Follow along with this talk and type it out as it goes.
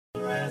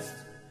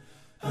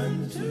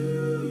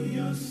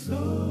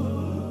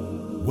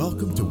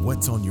Welcome to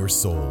What's on Your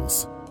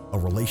Souls, a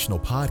relational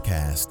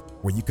podcast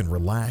where you can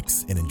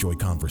relax and enjoy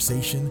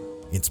conversation,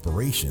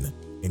 inspiration,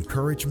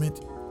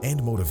 encouragement,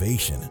 and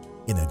motivation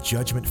in a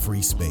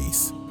judgment-free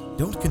space.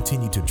 Don't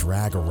continue to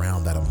drag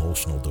around that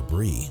emotional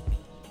debris.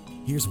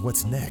 Here's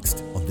what's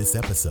next on this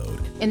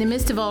episode. In the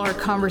midst of all our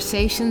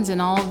conversations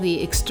and all of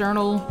the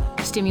external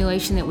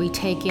stimulation that we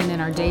take in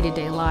our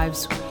day-to-day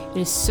lives, it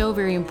is so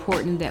very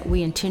important that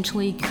we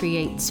intentionally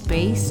create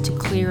space to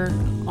clear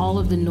all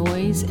of the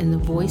noise and the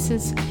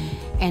voices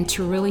and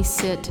to really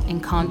sit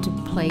and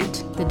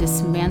contemplate the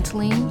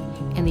dismantling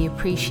and the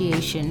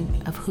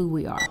appreciation of who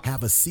we are.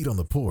 Have a seat on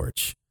the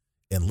porch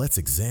and let's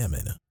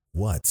examine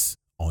what's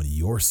on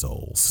your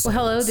souls. Well,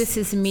 hello, this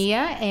is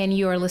Mia, and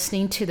you are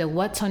listening to the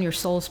What's on Your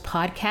Souls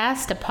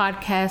podcast, a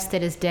podcast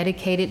that is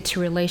dedicated to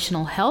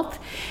relational health.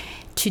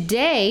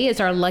 Today is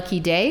our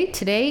lucky day.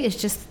 Today is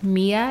just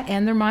Mia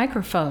and their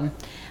microphone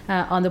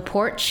on the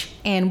porch,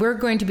 and we're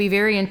going to be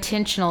very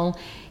intentional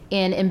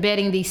in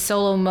embedding these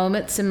solo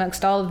moments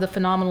amongst all of the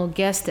phenomenal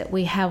guests that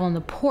we have on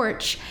the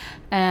porch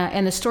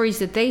and the stories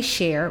that they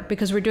share,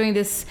 because we're doing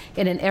this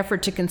in an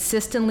effort to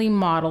consistently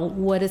model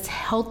what is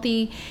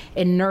healthy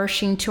and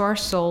nourishing to our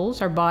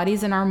souls, our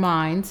bodies, and our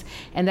minds,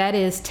 and that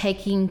is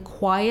taking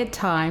quiet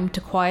time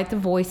to quiet the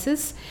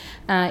voices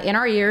in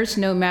our ears,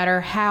 no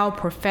matter how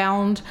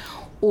profound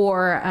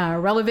or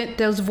relevant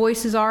those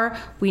voices are.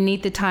 We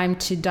need the time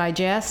to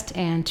digest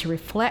and to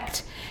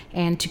reflect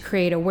and to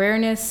create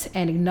awareness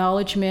and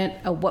acknowledgement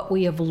of what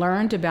we have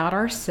learned about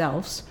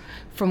ourselves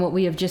from what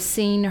we have just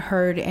seen,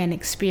 heard, and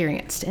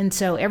experienced. And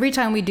so every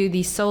time we do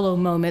these solo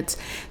moments,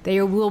 they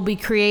will be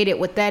created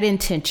with that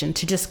intention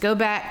to just go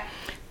back,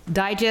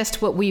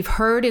 digest what we've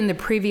heard in the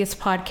previous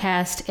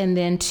podcast, and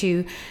then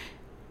to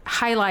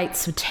highlight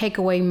some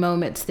takeaway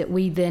moments that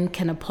we then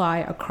can apply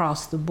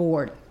across the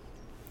board.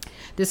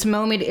 This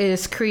moment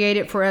is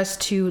created for us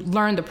to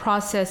learn the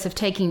process of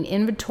taking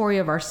inventory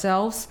of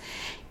ourselves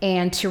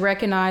and to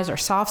recognize our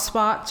soft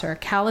spots, our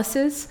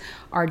calluses,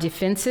 our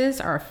defenses,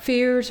 our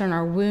fears, and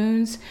our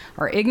wounds,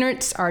 our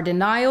ignorance, our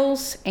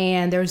denials,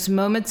 and there's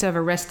moments of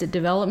arrested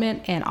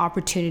development and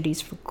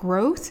opportunities for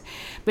growth.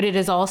 But it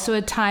is also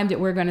a time that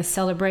we're going to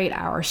celebrate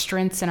our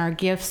strengths and our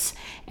gifts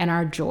and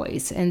our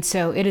joys. And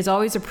so it is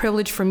always a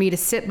privilege for me to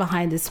sit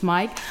behind this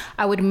mic.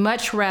 I would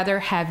much rather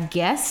have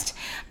guests,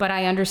 but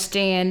I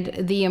understand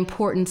the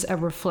importance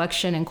of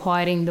reflection and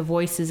quieting the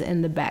voices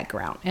in the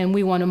background, and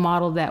we want to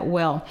model that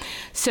well.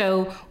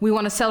 So we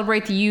want to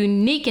celebrate the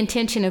unique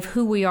intention of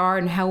who we are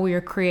and how we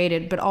are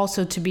created, but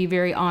also to be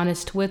very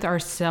honest with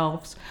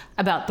ourselves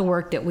about the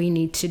work that we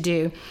need to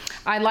do.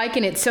 I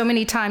liken it so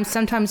many times.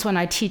 Sometimes when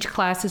I teach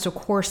classes or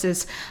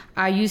courses,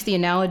 I use the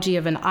analogy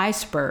of an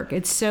iceberg.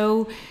 It's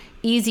so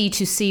easy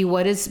to see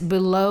what is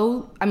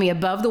above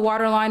the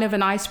waterline of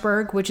an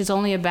iceberg, which is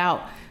only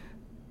about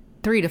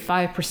 3 to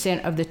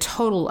 5% of the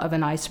total of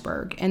an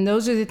iceberg. And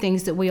those are the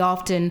things that we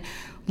often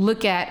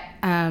look at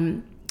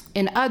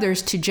in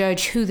others to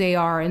judge who they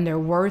are and their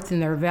worth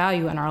and their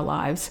value in our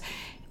lives,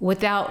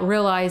 without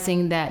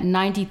realizing that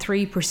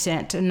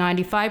 93% to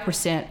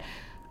 95%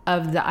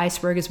 of the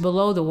iceberg is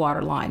below the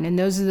waterline. And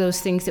those are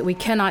those things that we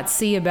cannot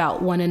see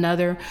about one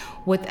another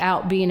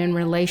without being in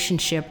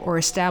relationship or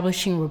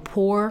establishing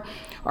rapport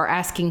or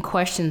asking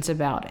questions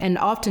about. And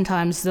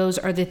oftentimes those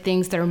are the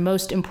things that are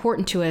most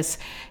important to us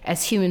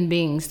as human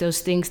beings, those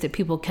things that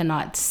people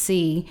cannot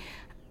see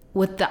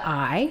with the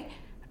eye,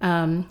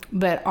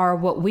 but are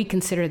what we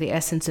consider the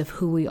essence of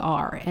who we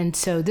are. And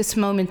so this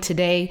moment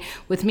today,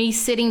 with me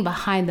sitting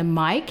behind the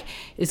mic,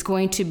 is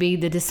going to be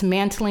the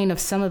dismantling of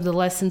some of the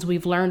lessons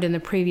we've learned in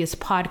the previous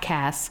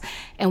podcasts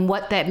and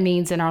what that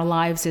means in our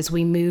lives as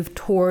we move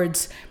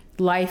towards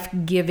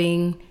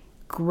life-giving,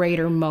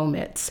 greater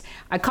moments.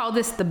 I call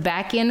this the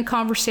back-end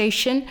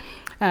conversation.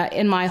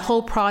 In my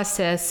whole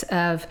process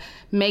of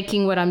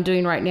making what I'm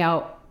doing right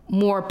now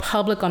more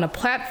public on a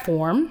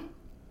platform,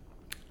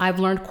 I've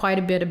learned quite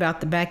a bit about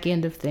the back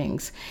end of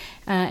things.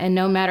 And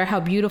no matter how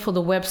beautiful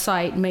the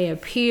website may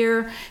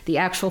appear, the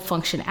actual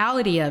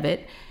functionality of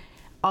it,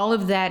 all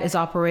of that is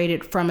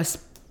operated from a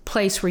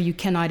place where you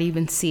cannot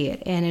even see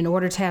it. And in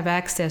order to have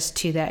access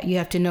to that, you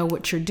have to know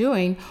what you're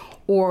doing,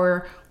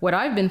 or what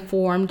I've been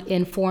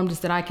informed is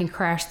that I can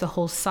crash the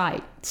whole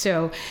site.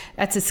 So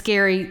that's a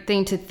scary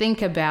thing to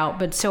think about,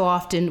 but so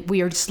often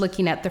we are just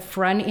looking at the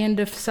front end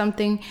of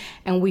something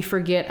and we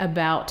forget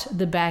about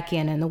the back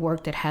end and the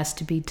work that has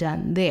to be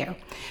done there.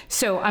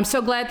 So I'm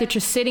so glad that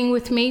you're sitting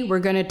with me. We're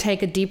going to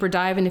take a deeper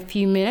dive in a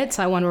few minutes.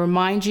 I want to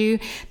remind you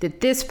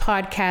that this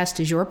podcast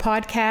is your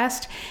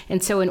podcast.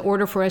 And so in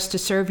order for us to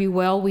serve you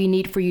well, we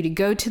need for you to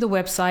go to the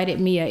website at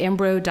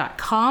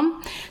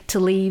miaembro.com to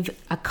leave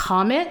a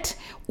comment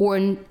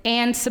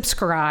and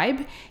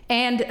subscribe,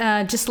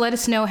 and just let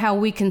us know how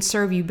we can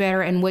serve you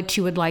better and what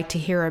you would like to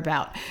hear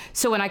about.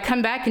 So when I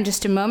come back in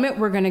just a moment,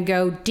 we're going to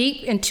go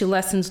deep into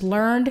lessons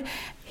learned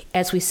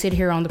as we sit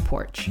here on the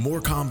porch.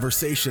 More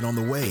conversation on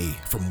the way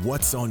from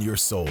What's on Your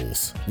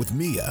Souls with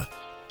Mia.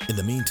 In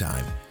the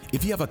meantime,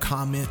 If you have a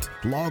comment,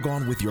 log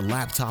on with your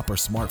laptop or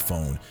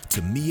smartphone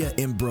to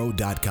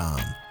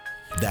miaimbroh.com.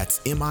 That's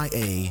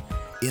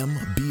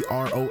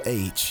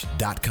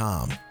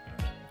miaimbroh.com.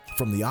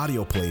 From the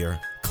audio player,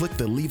 click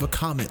the Leave a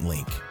Comment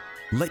link.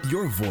 Let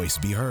your voice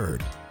be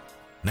heard.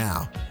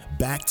 Now,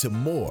 back to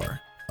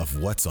more of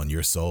What's on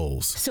Your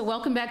Souls. So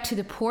welcome back to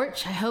the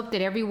porch. I hope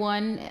that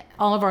everyone,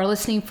 all of our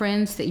listening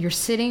friends, that you're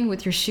sitting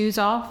with your shoes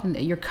off and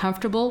that you're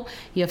comfortable.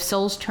 You have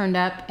souls turned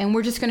up. And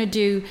we're just going to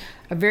do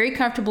a very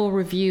comfortable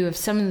review of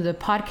some of the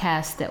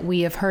podcasts that we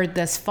have heard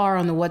thus far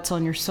on the What's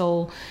on Your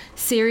Soul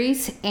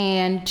series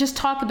and just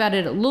talk about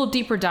it, a little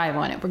deeper dive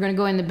on it. We're going to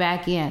go in the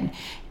back end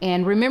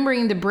and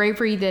remembering the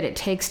bravery that it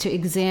takes to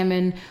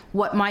examine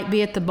what might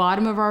be at the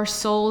bottom of our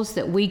souls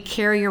that we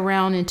carry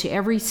around into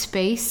every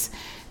space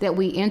that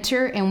we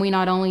enter, and we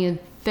not only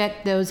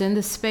affect those in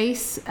the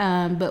space,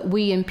 but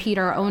we impede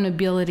our own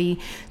ability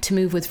to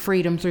move with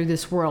freedom through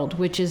this world,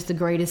 which is the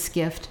greatest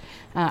gift,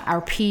 our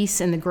peace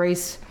and the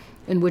grace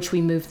in which we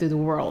move through the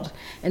world.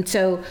 And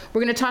so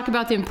we're going to talk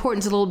about the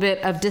importance a little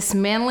bit of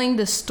dismantling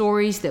the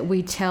stories that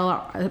we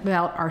tell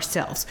about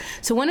ourselves.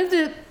 So one of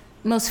the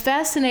most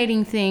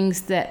fascinating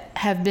things that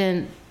have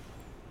been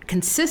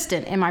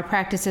consistent in my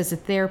practice as a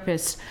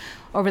therapist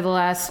over the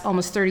last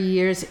almost 30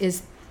 years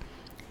is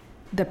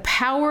the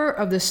power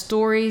of the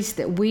stories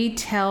that we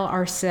tell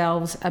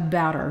ourselves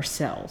about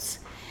ourselves.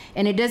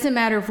 And it doesn't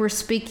matter if we're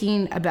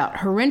speaking about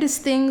horrendous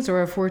things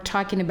or if we're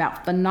talking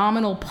about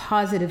phenomenal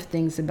positive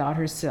things about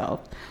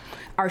ourselves.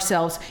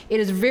 It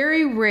is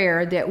very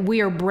rare that we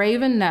are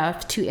brave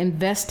enough to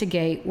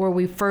investigate where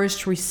we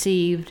first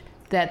received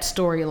that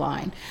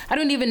storyline. I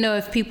don't even know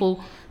if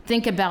people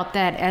think about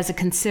that as a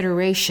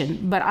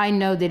consideration, but I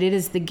know that it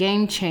is the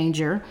game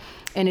changer,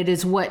 and it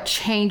is what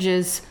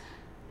changes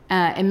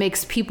and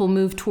makes people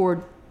move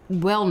toward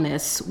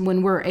wellness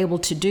when we're able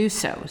to do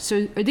so.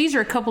 So these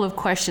are a couple of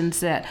questions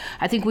that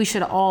I think we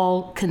should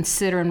all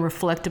consider and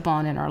reflect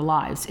upon in our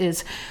lives.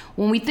 Is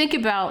when we think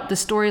about the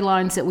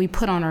storylines that we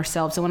put on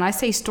ourselves, and when I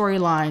say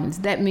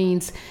storylines, that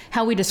means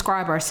how we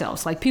describe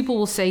ourselves. Like people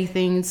will say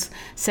things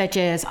such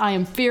as, I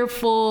am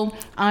fearful,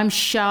 I'm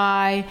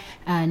shy,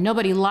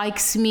 nobody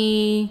likes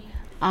me,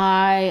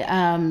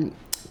 I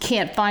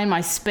can't find my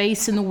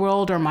space in the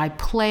world or my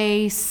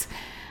place,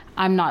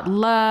 I'm not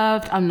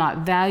loved, I'm not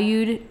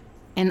valued.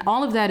 And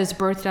all of that is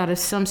birthed out of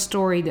some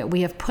story that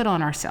we have put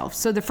on ourselves.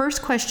 So the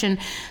first question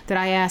that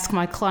I ask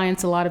my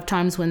clients a lot of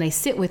times when they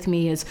sit with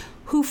me is,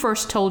 who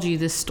first told you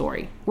this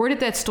story? Where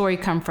did that story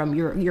come from?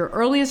 Your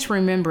earliest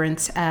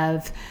remembrance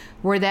of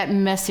where that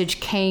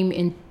message came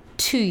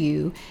into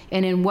you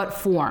and in what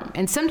form.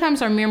 And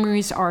sometimes our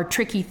memories are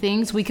tricky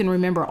things. We can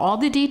remember all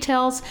the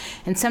details,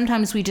 and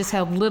sometimes we just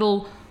have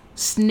little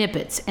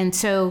snippets. And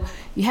so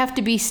you have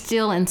to be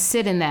still and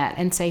sit in that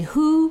and say,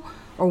 who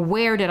or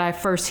where did I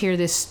first hear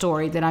this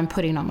story that I'm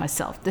putting on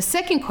myself? The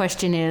second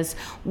question is,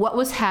 what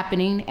was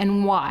happening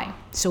and why?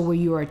 So were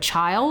you a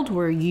child?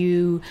 Were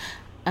you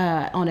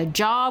on a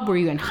job? Were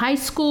you in high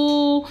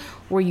school?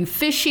 Were you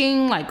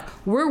fishing? Like,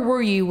 where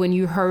were you when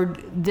you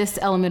heard this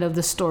element of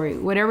the story,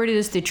 whatever it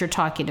is that you're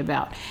talking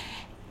about?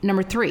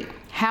 Number 3,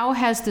 how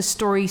has the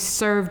story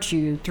served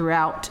you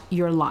throughout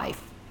your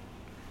life?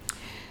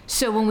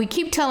 So when we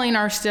keep telling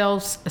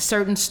ourselves a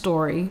certain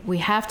story, we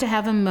have to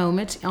have a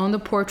moment on the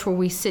porch where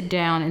we sit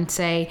down and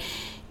say,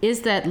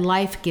 is that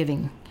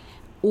life-giving,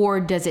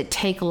 or does it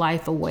take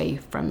life away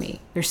from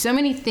me? There's so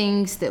many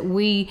things that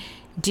we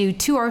do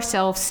to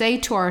ourselves, say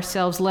to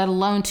ourselves, let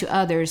alone to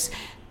others,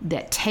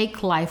 that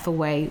take life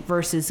away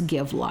versus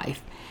give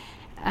life.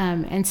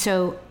 And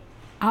so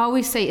I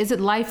always say, is it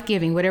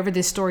life-giving, whatever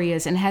this story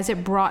is, and has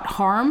it brought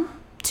harm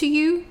to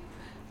you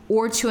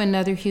or to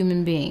another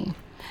human being?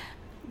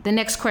 The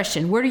next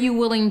question, what are you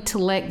willing to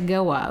let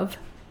go of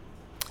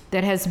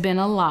that has been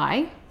a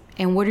lie?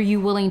 And what are you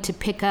willing to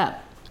pick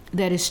up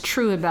that is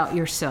true about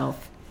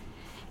yourself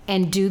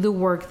and do the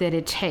work that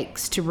it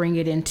takes to bring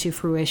it into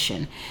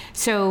fruition?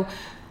 So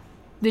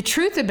the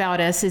truth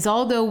about us is,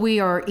 although we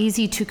are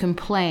easy to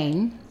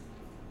complain,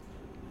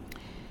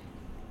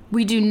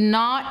 we do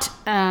not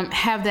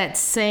have that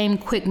same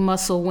quick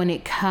muscle when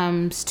it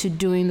comes to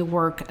doing the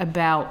work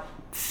about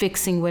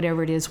fixing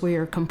whatever it is we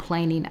are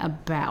complaining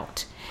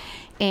about.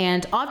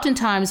 And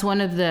oftentimes, one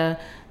of the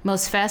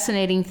most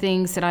fascinating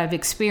things that I've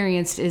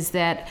experienced is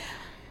that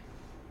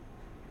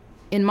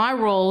in my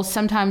role,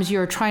 sometimes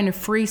you're trying to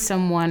free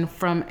someone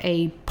from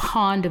a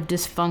pond of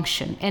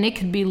dysfunction, and it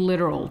could be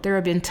literal. There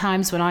have been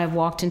times when I have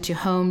walked into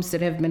homes that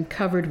have been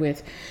covered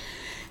with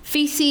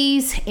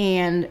feces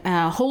and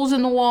holes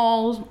in the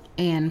walls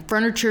and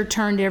furniture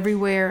turned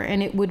everywhere,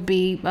 and it would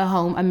be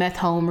a meth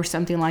home or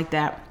something like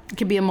that. It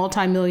could be a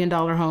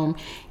multi-million-dollar home,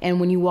 and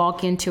when you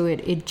walk into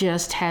it, it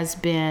just has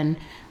been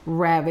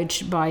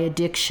ravaged by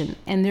addiction.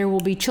 And there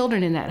will be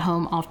children in that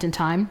home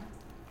oftentimes.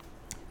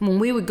 When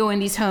we would go in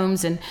these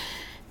homes and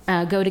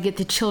go to get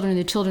the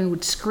children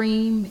would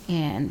scream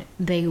and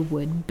they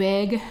would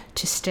beg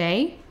to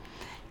stay.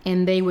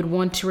 and they would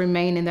want to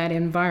remain in that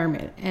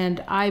environment.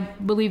 And I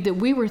believe that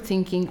we were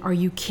thinking, are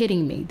you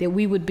kidding me? That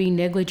we would be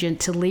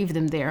negligent to leave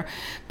them there.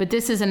 But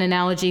this is an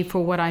analogy for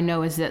what I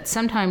know is that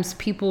sometimes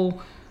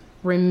people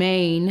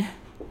remain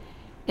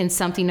in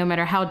something no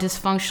matter how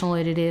dysfunctional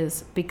it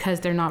is because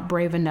they're not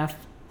brave enough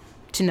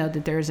to know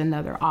that there's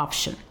another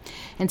option.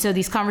 And so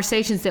these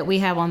conversations that we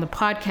have on the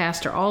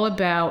podcast are all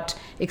about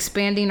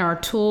expanding our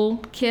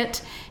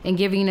toolkit and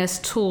giving us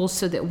tools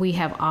so that we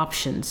have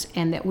options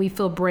and that we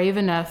feel brave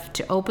enough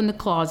to open the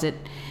closet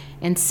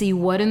and see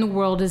what in the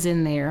world is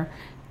in there,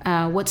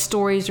 what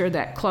stories is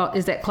that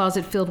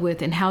closet filled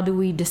with, and how do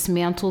we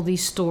dismantle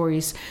these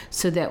stories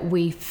so that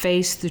we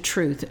face the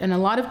truth. And a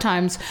lot of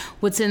times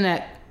what's in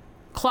that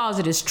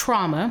closet is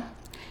trauma,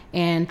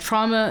 and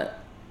trauma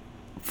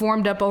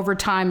formed up over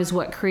time is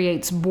what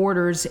creates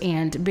borders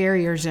and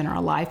barriers in our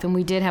life. And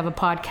we did have a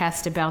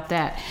podcast about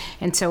that.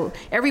 And so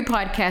every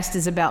podcast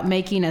is about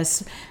making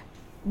us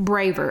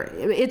braver.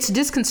 It's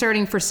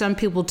disconcerting for some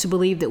people to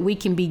believe that we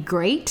can be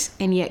great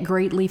and yet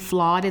greatly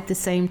flawed at the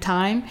same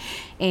time.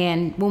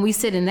 And when we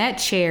sit in that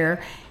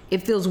chair,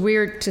 it feels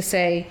weird to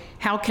say,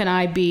 how can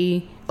I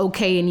be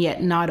okay and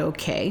yet not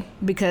okay?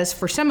 Because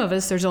for some of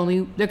us, there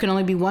can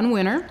only be one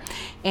winner,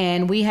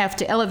 and we have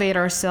to elevate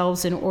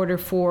ourselves in order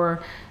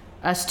for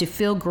us to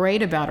feel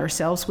great about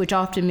ourselves, which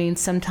often means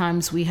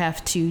sometimes we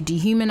have to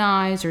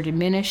dehumanize or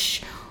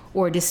diminish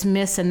or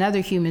dismiss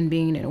another human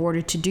being in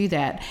order to do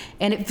that.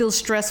 And it feels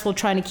stressful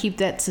trying to keep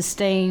that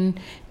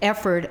sustained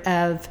effort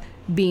of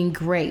being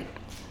great.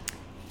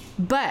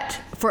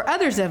 But for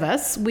others of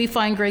us, we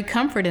find great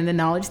comfort in the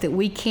knowledge that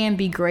we can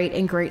be great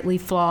and greatly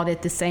flawed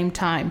at the same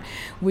time.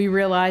 We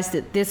realize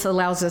that this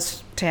allows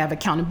us to have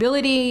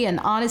accountability and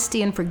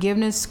honesty and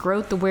forgiveness,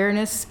 growth,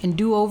 awareness, and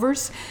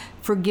do-overs,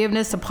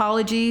 forgiveness,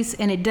 apologies,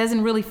 and it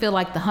doesn't really feel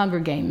like the Hunger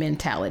Game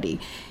mentality.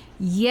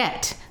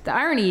 Yet, the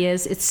irony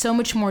is, it's so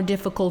much more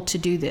difficult to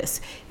do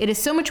this. It is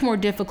so much more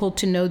difficult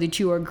to know that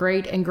you are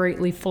great and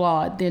greatly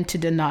flawed than to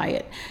deny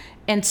it.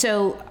 And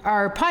so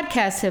our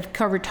podcasts have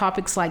covered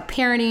topics like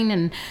parenting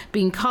and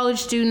being college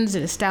students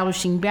and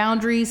establishing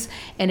boundaries,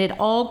 and it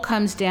all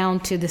comes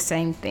down to the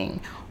same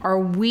thing. Are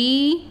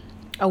we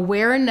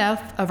aware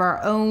enough of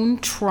our own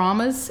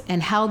traumas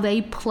and how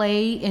they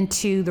play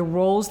into the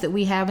roles that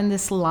we have in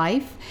this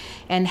life,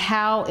 and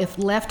how, if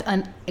left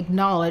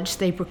unacknowledged,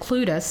 they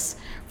preclude us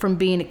from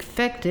being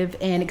effective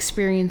and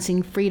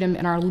experiencing freedom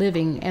in our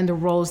living and the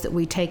roles that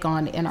we take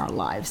on in our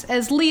lives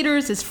as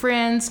leaders, as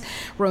friends,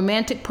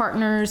 romantic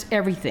partners,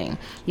 everything.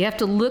 You have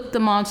to look the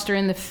monster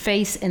in the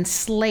face and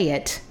slay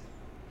it,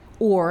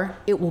 or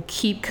it will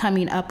keep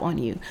coming up on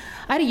you.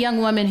 I had a young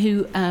woman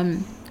who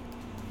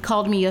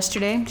called me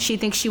yesterday. She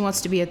thinks she wants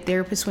to be a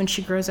therapist when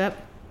she grows up.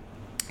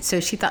 So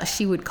she thought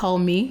she would call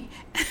me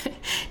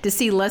to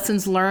see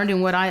lessons learned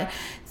and what I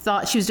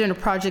thought. She was doing a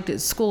project at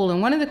school. And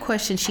one of the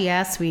questions she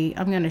asked me,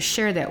 I'm going to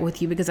share that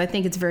with you because I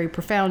think it's very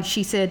profound.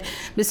 She said,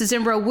 Mrs.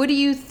 Imbro, what do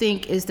you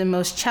think is the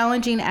most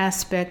challenging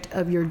aspect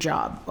of your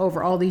job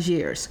over all these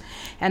years?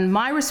 And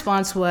my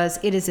response was,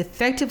 it is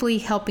effectively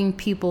helping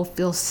people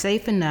feel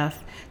safe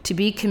enough to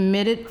be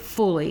committed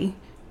fully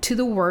to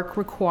the work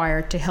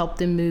required to help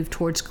them move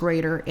towards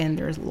greater in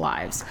their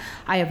lives.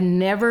 I have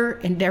never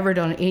endeavored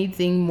on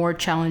anything more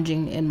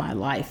challenging in my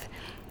life.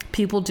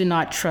 People do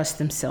not trust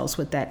themselves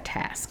with that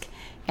task.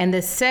 And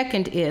the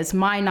second is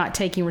my not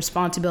taking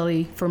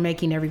responsibility for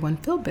making everyone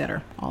feel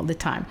better all the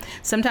time.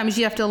 Sometimes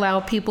you have to allow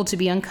people to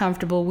be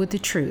uncomfortable with the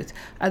truth.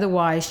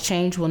 Otherwise,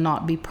 change will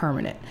not be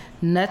permanent.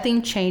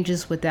 Nothing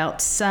changes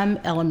without some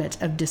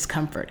element of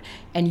discomfort.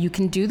 And you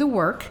can do the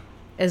work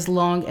as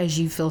long as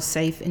you feel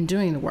safe in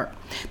doing the work.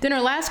 Then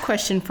our last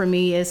question for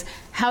me is,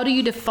 how do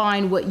you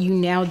define what you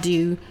now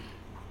do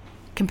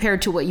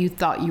compared to what you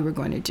thought you were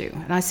going to do?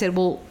 And I said,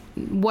 well,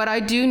 what I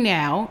do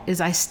now is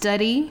I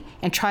study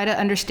and try to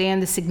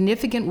understand the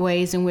significant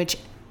ways in which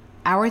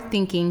our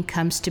thinking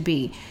comes to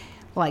be.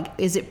 Like,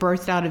 is it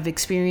birthed out of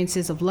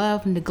experiences of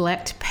love,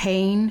 neglect,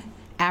 pain,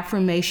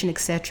 affirmation,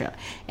 etc.,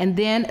 and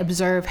then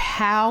observe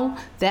how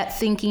that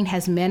thinking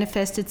has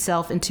manifested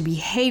itself into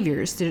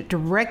behaviors that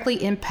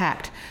directly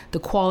impact the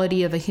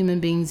quality of a human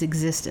being's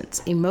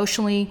existence,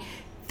 emotionally,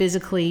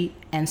 physically,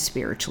 and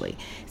spiritually.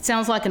 It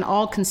sounds like an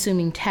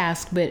all-consuming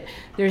task, but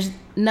there's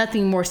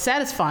nothing more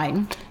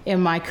satisfying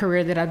in my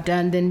career that I've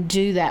done than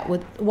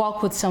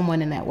walk with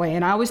someone in that way.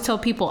 And I always tell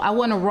people, I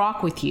want to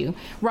rock with you.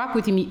 Rock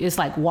with you is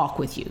like walk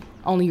with you,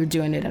 only you're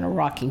doing it in a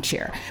rocking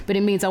chair. But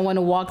it means I want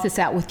to walk this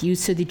out with you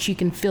so that you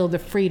can feel the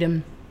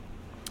freedom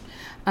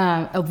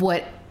of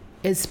what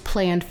is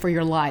planned for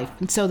your life.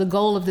 And so the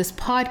goal of this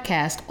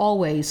podcast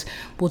always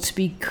will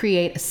to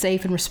create a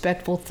safe and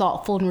respectful,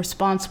 thoughtful and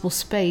responsible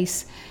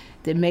space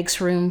that makes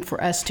room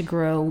for us to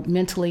grow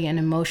mentally and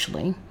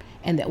emotionally,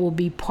 and that will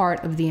be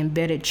part of the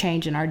embedded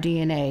change in our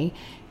DNA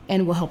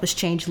and will help us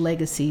change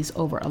legacies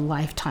over a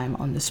lifetime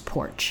on this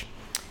porch.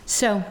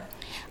 So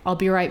I'll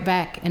be right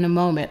back in a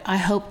moment. I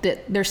hope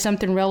that there's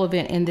something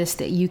relevant in this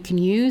that you can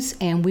use,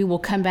 and we will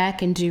come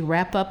back and do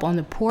wrap up on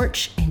the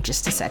porch in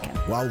just a second.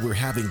 While we're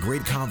having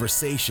great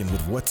conversation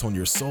with What's on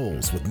Your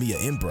Souls with Mia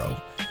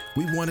Imbro,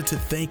 we wanted to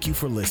thank you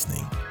for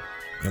listening,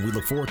 and we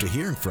look forward to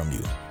hearing from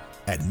you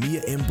at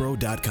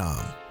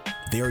miaimbro.com.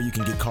 There you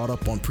can get caught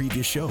up on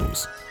previous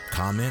shows,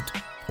 comment,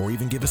 or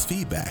even give us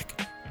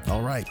feedback.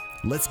 All right,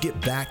 let's get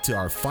back to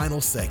our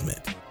final segment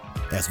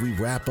as we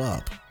wrap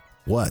up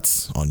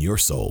What's on Your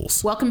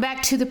Souls. Welcome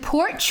back to The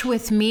Porch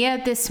with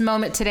Mia. This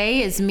moment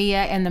today is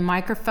Mia and the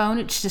microphone.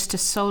 It's just a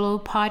solo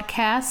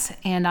podcast,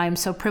 and I'm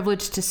so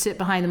privileged to sit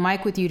behind the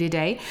mic with you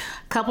today.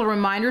 A couple of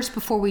reminders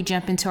before we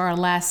jump into our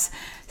last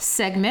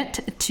segment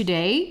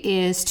today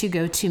is to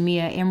go to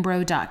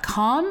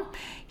miaimbro.com,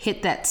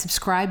 hit that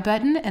subscribe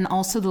button, and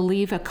also the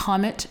leave a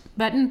comment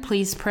button.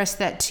 Please press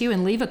that too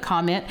and leave a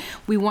comment.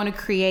 We want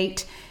to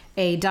create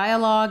a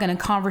dialogue and a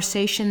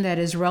conversation that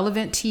is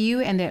relevant to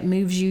you and that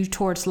moves you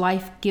towards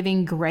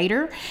life-giving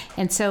greater.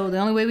 And so the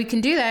only way we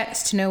can do that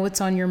is to know what's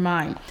on your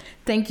mind.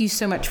 Thank you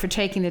so much for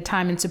taking the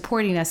time and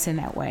supporting us in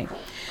that way.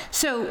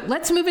 So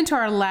let's move into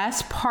our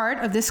last part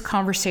of this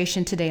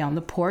conversation today on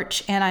The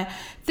Porch. And I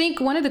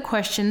think one of the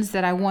questions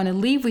that I want to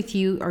leave with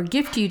you or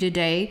gift you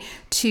today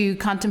to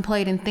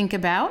contemplate and think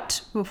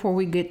about before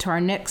we get to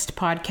our next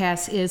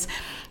podcast is,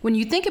 when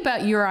you think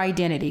about your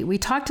identity, we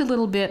talked a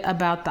little bit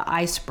about the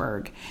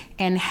iceberg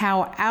and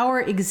how our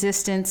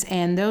existence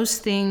and those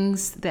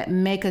things that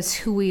make us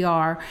who we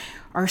are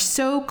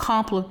so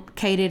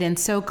complicated and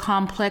so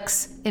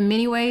complex in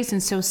many ways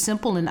and so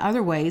simple in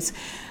other ways.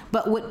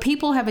 But what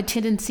people have a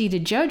tendency to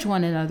judge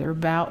one another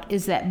about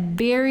is that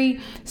very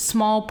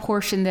small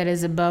portion that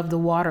is above the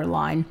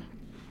waterline.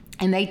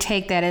 And they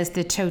take that as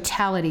the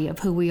totality of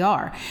who we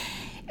are.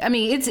 I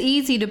mean, it's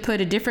easy to put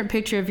a different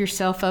picture of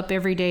yourself up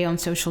every day on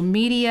social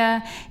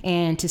media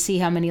and to see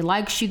how many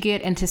likes you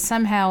get and to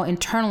somehow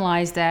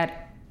internalize that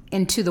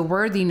into the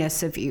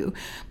worthiness of you.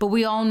 But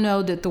we all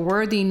know that the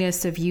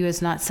worthiness of you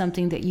is not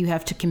something that you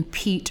have to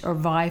compete or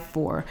vie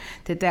for,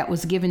 that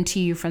was given to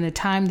you from the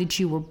time that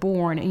you were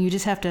born. And you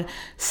just have to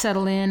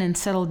settle in and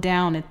settle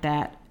down at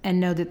that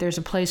and know that there's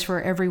a place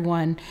for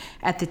everyone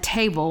at the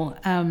table,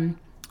 and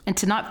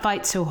to not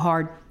fight so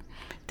hard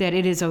that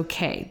it is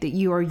okay, that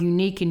you are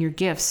unique in your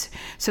gifts.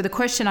 So the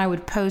question I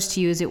would pose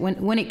to you is that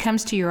when it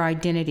comes to your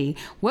identity,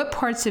 what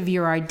parts of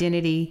your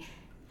identity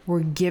were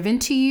given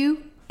to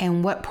you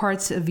and what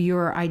parts of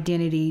your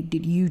identity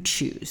did you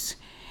choose?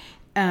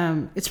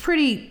 It's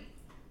pretty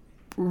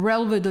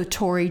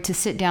revelatory to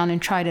sit down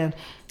and try to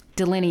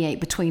delineate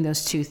between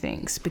those two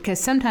things,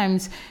 because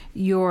sometimes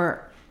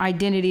your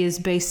identity is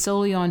based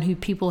solely on who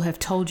people have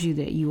told you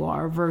that you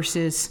are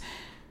versus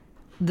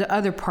the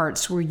other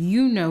parts where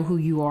you know who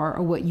you are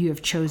or what you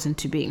have chosen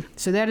to be.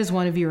 So that is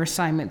one of your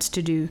assignments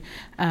to do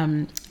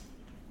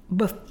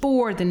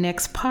before the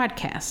next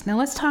podcast. Now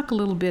let's talk a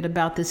little bit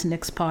about this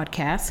next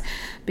podcast,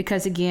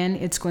 because again,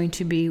 it's going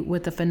to be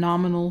with a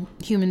phenomenal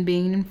human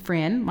being and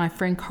friend. My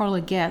friend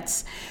Carla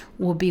Getz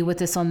will be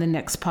with us on the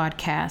next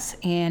podcast,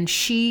 and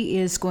she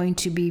is going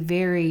to be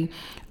very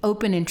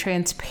open and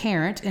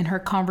transparent in her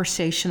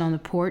conversation on the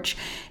porch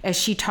as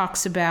she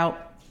talks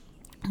about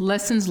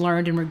lessons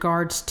learned in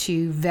regards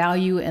to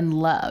value and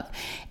love.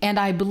 And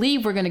I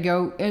believe we're going to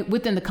go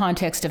within the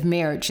context of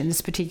marriage in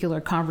this particular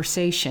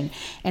conversation.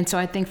 And so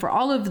I think for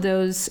all of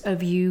those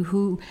of you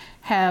who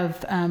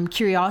have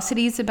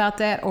curiosities about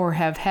that or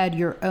have had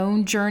your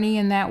own journey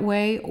in that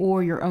way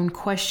or your own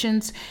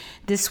questions,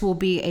 this will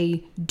be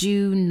a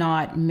do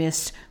not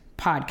miss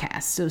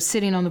podcast. So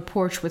sitting on the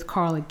porch with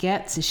Carla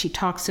Getz as she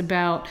talks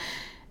about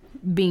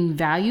being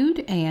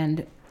valued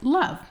and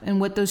love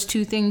and what those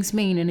two things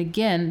mean. And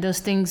again,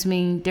 those things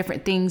mean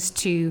different things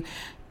to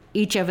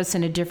each of us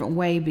in a different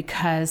way,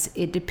 because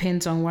it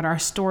depends on what our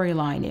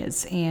storyline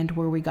is and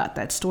where we got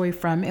that story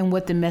from and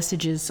what the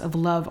messages of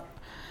love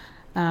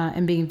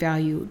and being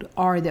valued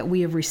are that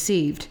we have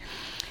received.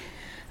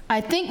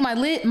 I think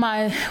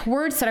my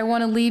words that I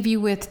want to leave you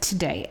with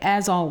today,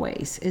 as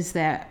always, is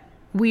that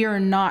we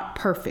are not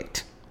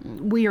perfect.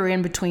 We are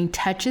in between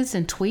touches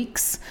and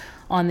tweaks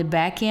on the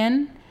back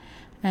end.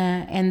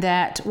 And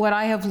that what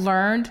I have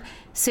learned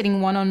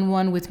sitting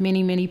one-on-one with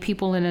many, many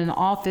people in an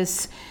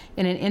office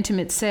in an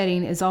intimate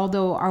setting is,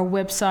 although our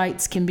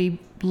websites can be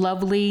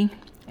lovely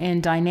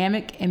and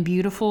dynamic and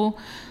beautiful,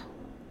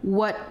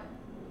 what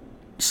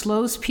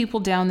slows people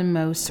down the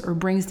most or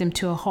brings them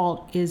to a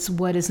halt is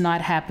what is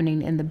not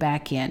happening in the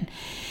back end.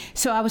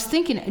 So I was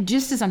thinking,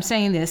 just as I'm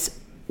saying this,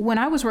 when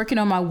I was working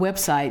on my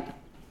website,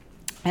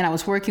 and I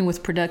was working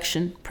with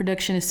production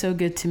is so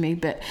good to me,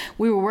 but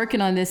we were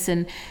working on this,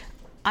 and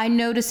I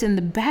noticed in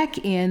the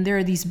back end, there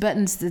are these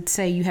buttons that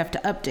say you have to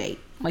update,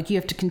 like you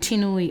have to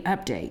continually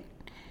update.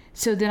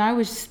 So then I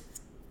was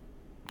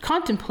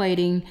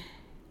contemplating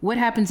what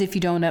happens if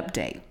you don't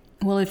update.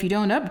 Well, if you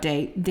don't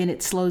update, then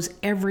it slows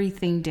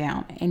everything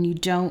down and you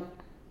don't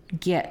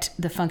get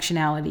the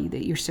functionality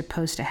that you're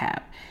supposed to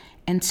have.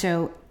 And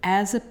so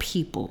as a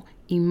people,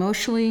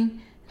 emotionally,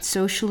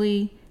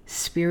 socially,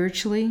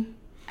 spiritually,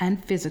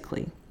 and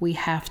physically, we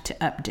have to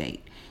update.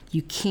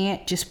 You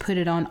can't just put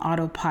it on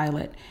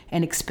autopilot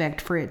and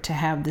expect for it to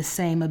have the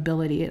same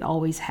ability it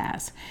always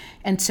has.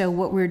 And so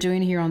what we're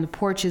doing here on the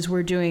porch is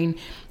we're doing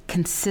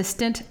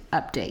consistent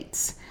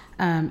updates.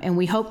 And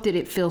we hope that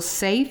it feels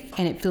safe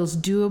and it feels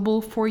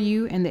doable for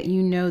you, and that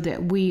you know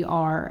that we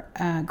are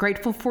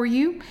grateful for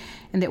you,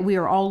 and that we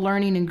are all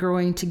learning and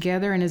growing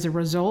together. And as a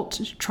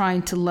result,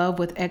 trying to love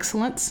with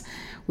excellence.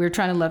 We're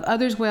trying to love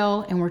others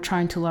well, and we're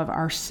trying to love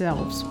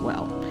ourselves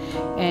well.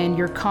 And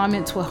your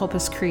comments will help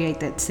us create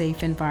that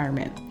safe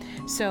environment.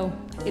 So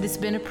it has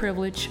been a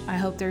privilege. I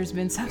hope there's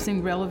been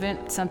something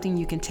relevant, something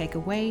you can take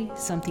away,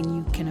 something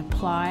you can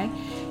apply,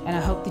 and I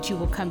hope that you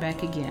will come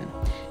back again.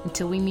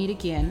 Until we meet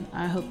again,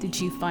 I hope that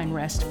you find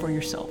rest for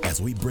your soul.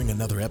 As we bring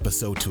another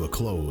episode to a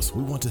close,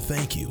 we want to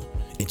thank you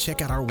and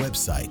check out our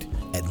website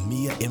at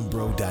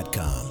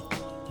miaimbroh.com.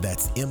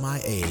 That's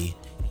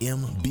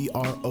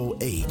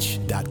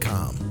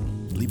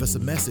miaimbroh.com. Leave us a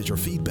message or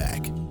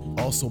feedback.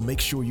 Also,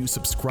 make sure you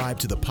subscribe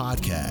to the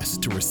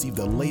podcast to receive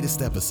the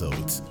latest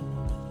episodes.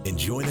 And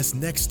join us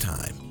next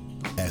time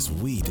as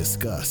we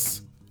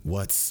discuss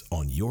what's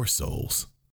on your souls.